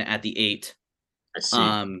back in at the 8. I see.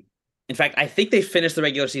 Um, in fact, I think they finished the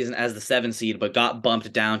regular season as the 7 seed, but got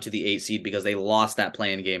bumped down to the 8 seed because they lost that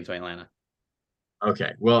play-in game to Atlanta.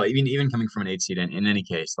 Okay. Well, even coming from an 8 seed in any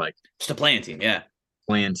case, like Just a play-in team, yeah.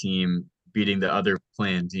 playing team beating the other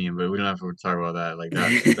playing team, but we don't have to talk about that. Like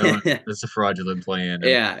that one, Yeah, that's a fraudulent play-in. And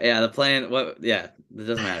yeah. The play-in, what? Yeah, it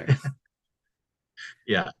doesn't matter.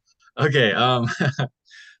 yeah. Okay.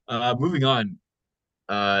 Moving on.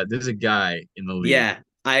 There's a guy in the league Yeah,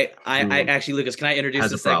 I who actually, Lucas, can I introduce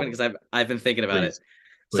has a this segment problem. because I've been thinking about it.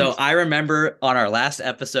 Please, So please. I remember on our last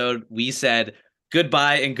episode we said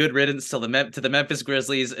goodbye and good riddance till to the Memphis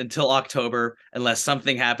Grizzlies until October, unless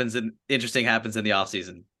something happens and interesting happens in the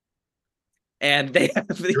offseason. And they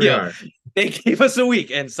have, Here we are. they gave us a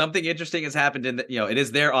week, and something interesting has happened in it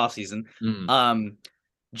is their offseason. Mm.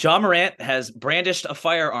 Ja Morant has brandished a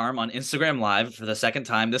firearm on Instagram Live for the second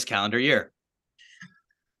time this calendar year.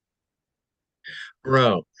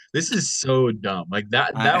 Bro, this is so dumb. Like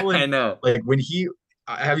that I one, know. like when he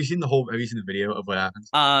have you seen have you seen the video of what happens?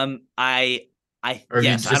 I Or have you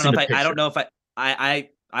yes, I just don't know seen if a I don't picture? know if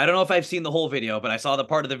I don't know if I've seen the whole video, but I saw the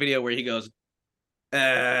part of the video where he goes,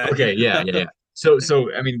 Okay, yeah.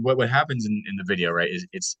 So I mean what happens in the video, right, is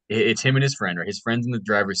it's him and his friend, right? His friend's in the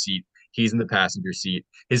driver's seat, he's in the passenger seat.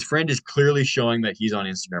 His friend is clearly showing that he's on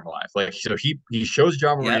Instagram Live. Like so he shows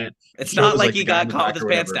John Yep. Morant, he It's not shows like like the he guy in got the caught with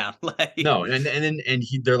back his or pants whatever. down. Like, No,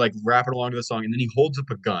 and they're like rapping along to the song, and then he holds up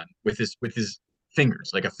a gun with his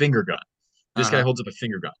fingers, like a finger gun. This guy uh-huh. holds up a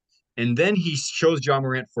finger gun, and then he shows John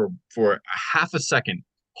Morant for a half a second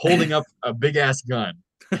holding up a big ass gun,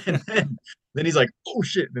 and then he's like, "Oh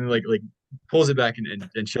shit!" And then like pulls it back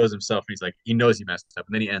and shows himself, and he's like, he knows he messed up,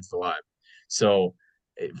 and then he ends the live. So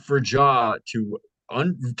for Ja to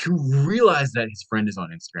realize that his friend is on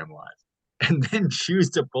Instagram Live, and then choose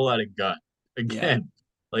to pull out a gun Yeah. again,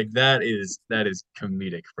 like that is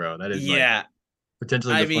comedic, bro. That is like Yeah.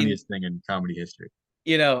 potentially I the mean, funniest thing in comedy history.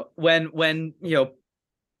 when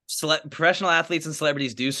professional athletes and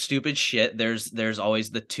celebrities do stupid shit, there's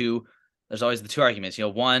always the two arguments.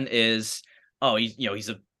 One is, oh, he's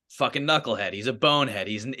a fucking knucklehead, he's a bonehead,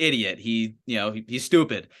 he's an idiot, he's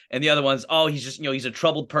stupid. And the other one's, oh, he's just, he's a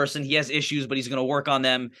troubled person, he has issues, but he's going to work on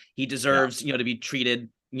them. He Yeah, deserves, to be treated,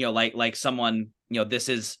 like someone, this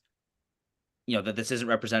is, that this isn't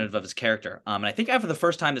representative of his character. And I think after the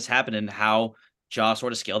first time this happened and how Ja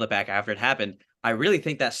sort of scaled it back after it happened, I really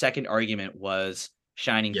think that second argument was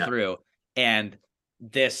shining yeah. through. And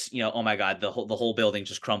this, oh my God, the whole building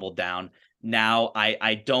just crumbled down. Now I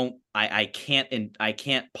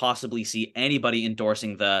can't possibly see anybody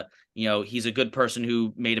endorsing he's a good person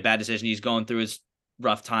who made a bad decision. He's going through his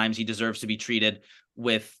rough times. He deserves to be treated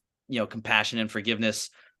with, compassion and forgiveness.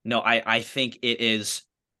 No, I think it is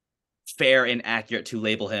fair and accurate to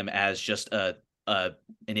label him as just an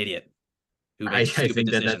idiot who I makes I stupid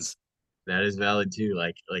think that decisions. that is valid too.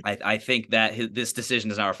 Like I think that this decision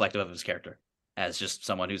is not reflective of his character as just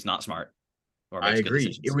someone who's not smart or I makes good agree.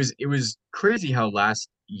 decisions. It was crazy how last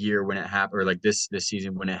year when it happened, or like this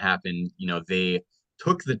season when it happened, they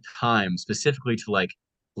took the time specifically to like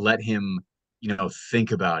let him,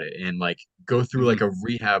 think about it and like go through like Hmm. a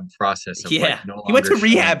rehab process of like Yeah, no he went longer to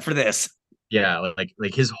rehab showing. for this. Yeah,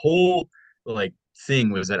 like his whole like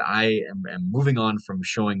thing was that am moving on from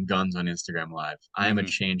showing guns on Instagram Live. I am a Hmm.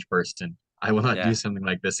 changed person. I will not do Yeah, something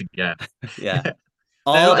like this again. yeah, I know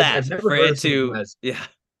all I've that never for heard of it someone to, yeah.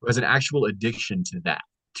 who has an actual addiction to that,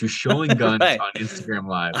 to showing guns Right. on Instagram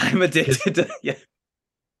Live. I'm Because addicted to, yeah.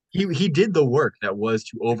 he did the work that was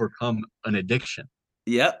to overcome an addiction,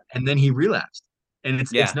 Yep. and then he relapsed. And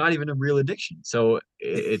it's Yeah. not even a real addiction. So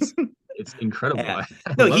it's incredible. Yeah.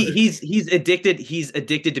 I No, love it. he's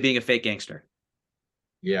addicted to being a fake gangster.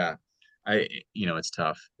 Yeah. It's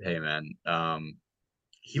tough. Hey man.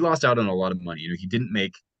 He lost out on a lot of money. He didn't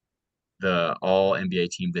make the All NBA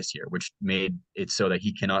team this year, which made it so that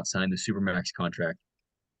he cannot sign the Supermax contract,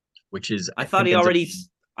 which is I I thought think he ends up already being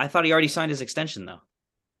I thought he already signed his extension though.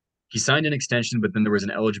 he signed an extension, but then there was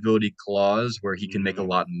an eligibility clause where he can make a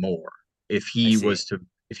lot more if I he see. was to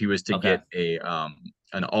if he was to Okay. get a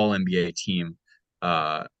an All NBA team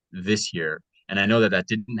this year. And I know that that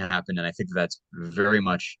didn't happen, and I think that's very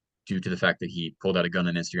much due to the fact that he pulled out a gun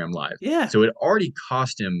on Instagram Live. Yeah. So it already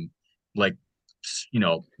cost him like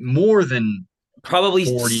more than Probably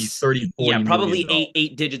 40, 30, yeah, 40 million probably eight dollars.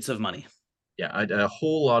 eight digits of money. Yeah, a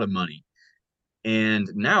whole lot of money. And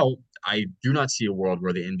now I do not see a world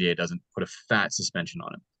where the NBA doesn't put a fat suspension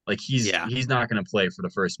on him. Like Yeah, he's not going to play for the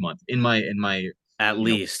first month. In my at you know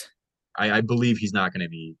least. I believe he's not going to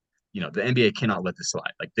be. The NBA cannot let this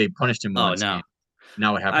slide. Like they punished him Oh once, and no.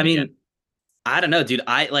 now it I happened again. mean, I don't know, dude.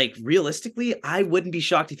 I like realistically, I wouldn't be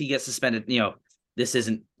shocked if he gets suspended. This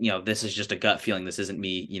isn't, this is just a gut feeling. This isn't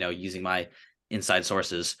me, using my inside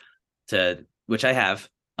sources to which I have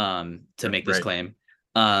to make this Right? claim.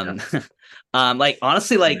 Yeah. Um like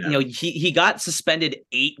honestly, I like, mean, he got suspended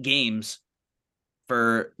 8 games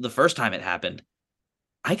for the first time it happened.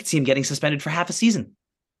 I could see him getting suspended for half a season.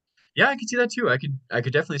 yeah, I could see that too. I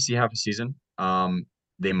could definitely see half a season.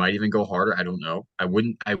 They might even go harder. I don't know. I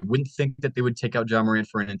wouldn't think that they would take out John Morant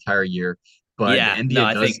for an entire year, but the Yeah, no, NBA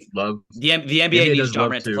I does think love the the NBA NBA needs does John love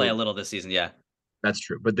Morant to play a to. little this season. Yeah. That's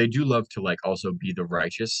true, but they do love to like also be the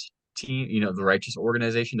righteous team. The righteous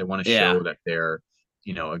organization. They want to Yeah. show that they're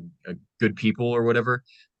a good people or whatever.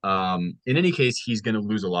 In any case, he's going to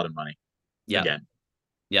lose a lot of money Yep. again.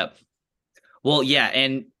 Yep. Well, yeah,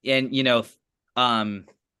 and um,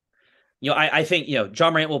 I think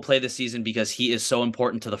John Morant will play this season because he is so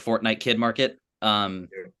important to the Fortnite kid market.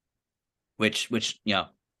 Which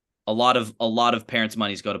a lot of parents'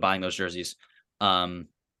 monies go to buying those jerseys. Um,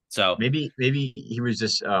 so Maybe he was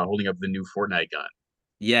just holding up the new Fortnite gun.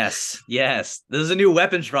 yes, yes, this is a new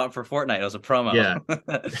weapons drop for Fortnite. It was a promo. Yeah,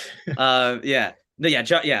 Yeah. No, yeah,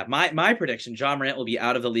 yeah. My prediction: John Morant will be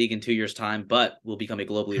out of the league in 2 years' time, but will become a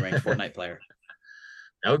globally ranked Fortnite player.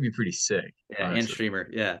 that would be pretty sick, Yeah, and honestly. streamer.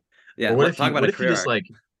 Yeah, yeah. Or what if Talk he about what a if he career just arc. like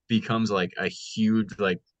becomes like a huge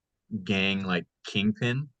like gang like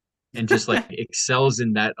kingpin and just like excels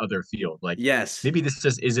in that other field. Like Yes, maybe this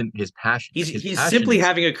just isn't his passion. he's Like his he's passion simply is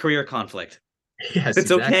having a career conflict. yes,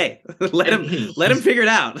 It's exactly. okay. let And him hey, let him figure it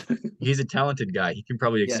out. he's a talented guy. He can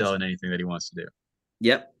probably excel Yes. in anything that he wants to do.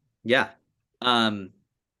 Yep. Yeah. Um.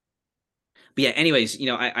 But yeah. Anyways,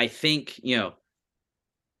 I think it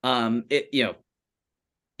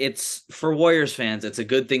it's for Warriors fans. It's a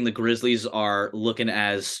good thing the Grizzlies are looking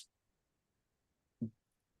as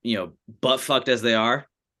butt fucked as they are.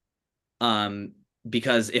 Um.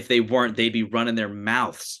 Because if they weren't, they'd be running their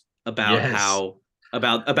mouths about Yes. how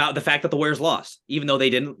about the fact that the Warriors lost, even though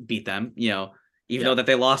they didn't beat them. Even Yeah. though that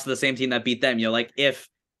they lost to the same team that beat them. Like if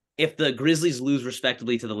the Grizzlies lose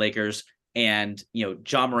respectively to the Lakers and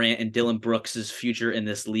John Morant and Dylan Brooks's future in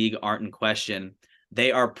this league aren't in question,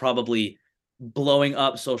 they are probably blowing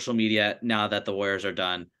up social media now that the Warriors are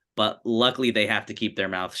done. But luckily, they have to keep their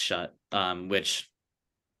mouths shut. Which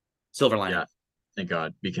silver lining. Yeah. Thank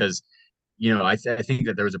God. Because, I think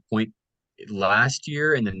that there was a point last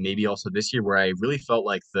year and then maybe also this year where I really felt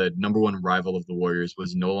like the number one rival of the Warriors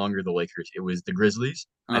was no longer the Lakers. It was the Grizzlies.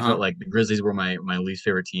 I felt Uh-huh. like the Grizzlies were my least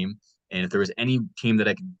favorite team. And if there was any team that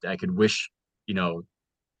I could wish, you know,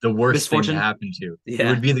 the worst thing to Misfortune. happen to, it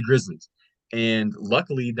would Yeah. be the Grizzlies. And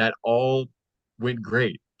luckily that all went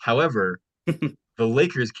great. However, the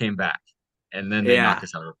Lakers came back and then they knocked Yeah.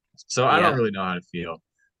 us out of the playoffs. So I don't Yeah. really know how to feel.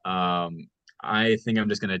 Um, I think I'm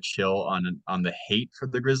just gonna chill on the hate for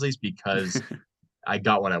the Grizzlies because I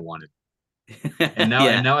got what I wanted. And now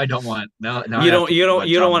and Yeah. now I don't want now I You have don't to you think don't about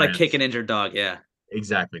you don't John want to kick Morant's an injured dog. Yeah.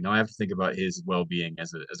 exactly. Now I have to think about his well-being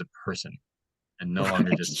as a person and no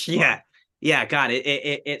longer just a star. Yeah. Yeah, God,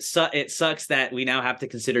 it sucks that we now have to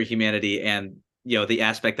consider humanity and the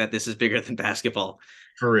aspect that this is bigger than basketball.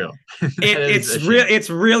 For real. It That is it's a real shame. it's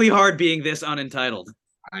really hard being this unentitled.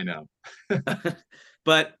 I know.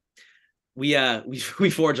 But we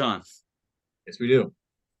forge on. Yes, we do.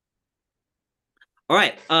 All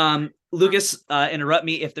right. Lucas, interrupt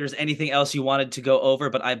me if there's anything else you wanted to go over,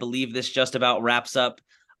 but I believe this just about wraps up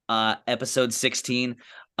episode 16.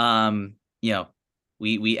 Um, you know,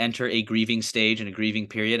 we enter a grieving stage and a grieving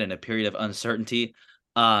period and a period of uncertainty.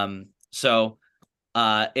 So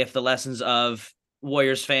if the lessons of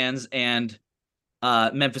Warriors fans and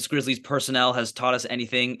Memphis Grizzlies personnel has taught us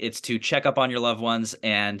anything, it's to check up on your loved ones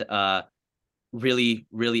and really,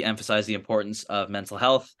 really emphasize the importance of mental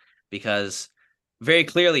health because very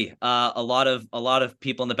clearly, a lot of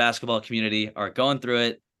people in the basketball community are going through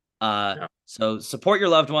it. So support your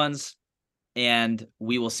loved ones, and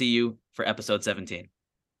we will see you for episode 17.